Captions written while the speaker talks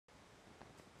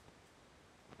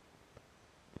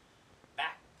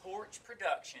Arch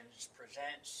Productions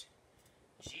presents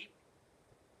Jeep,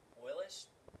 Willis,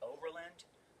 Overland,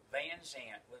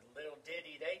 Vandzant with a little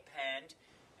ditty they penned,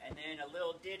 and then a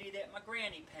little ditty that my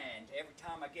granny penned. Every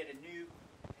time I get a new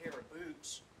pair of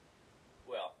boots,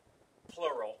 well,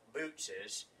 plural,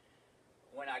 bootses,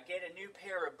 when I get a new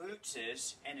pair of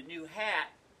bootses and a new hat,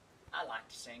 I like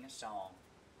to sing a song.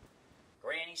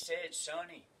 Granny said,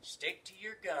 "Sonny, stick to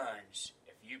your guns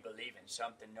if you believe in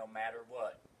something no matter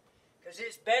what. 'Cause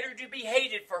it's better to be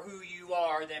hated for who you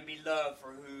are than be loved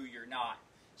for who you're not."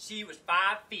 She was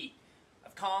 5 feet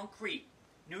of concrete,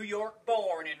 New York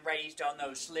born and raised on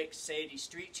those slick city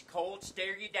streets. Cold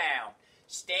stare you down,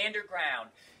 stand her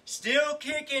ground, still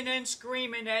kicking and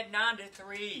screaming at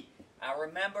 93. I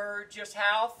remember just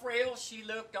how frail she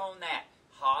looked on that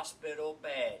hospital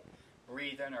bed,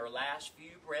 breathing her last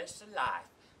few breaths of life,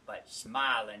 but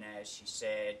smiling as she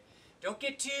said, "Don't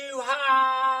get too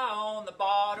high on the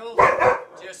bottle,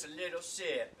 just a little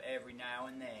sip every now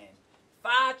and then.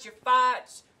 Fight your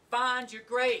fights, find your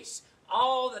grace,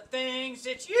 all the things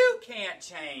that you can't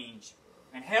change,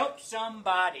 and help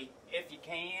somebody if you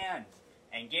can,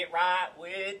 and get right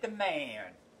with the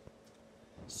man."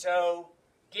 So,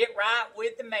 get right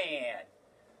with the man.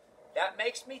 That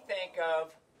makes me think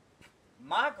of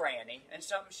my granny and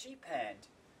something she penned.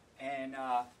 And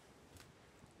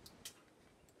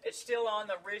it's still on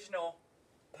the original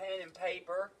pen and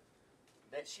paper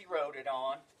that she wrote it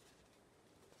on.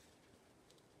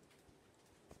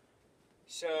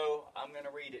 So I'm going to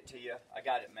read it to you. I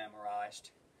got it memorized.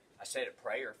 I said a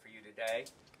prayer for you today,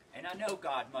 and I know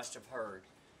God must have heard.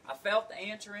 I felt the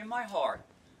answer in my heart,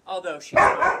 although she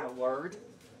spoke no word.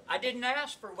 I didn't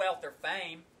ask for wealth or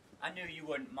fame. I knew you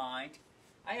wouldn't mind.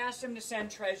 I asked him to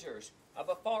send treasures of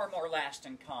a far more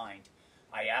lasting kind.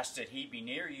 I asked that he be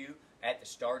near you at the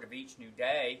start of each new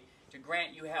day, to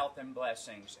grant you health and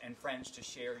blessings and friends to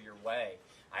share your way.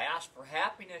 I asked for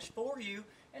happiness for you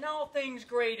in all things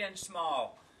great and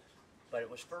small, but it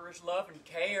was for his love and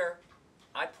care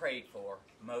I prayed for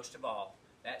most of all.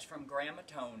 That's from Grandma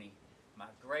Tony,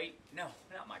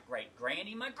 not my great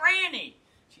granny, my granny.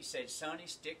 She said, "Sonny,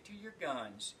 stick to your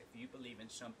guns if you believe in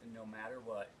something no matter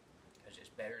what, because it's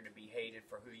better to be hated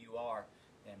for who you are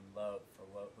than loved for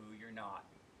who you're not."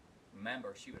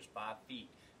 Remember, she was 5 feet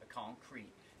of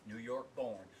concrete, New York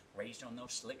born, raised on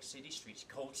those slick city streets.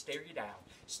 Cold stare you down,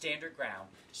 stand her ground,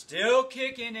 still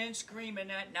kicking and screaming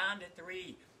at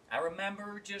 93. I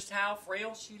remember just how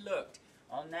frail she looked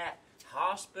on that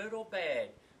hospital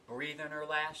bed, breathing her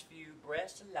last few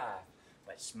breaths of life,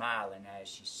 but smiling as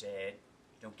she said,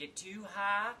 "Don't get too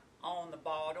high on the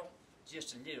bottle,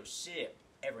 just a little sip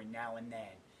every now and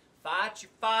then. Fight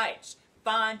your fights,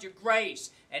 find your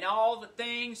grace, and all the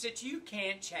things that you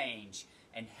can't change,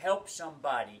 and help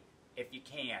somebody if you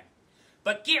can.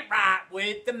 But get right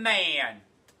with the man."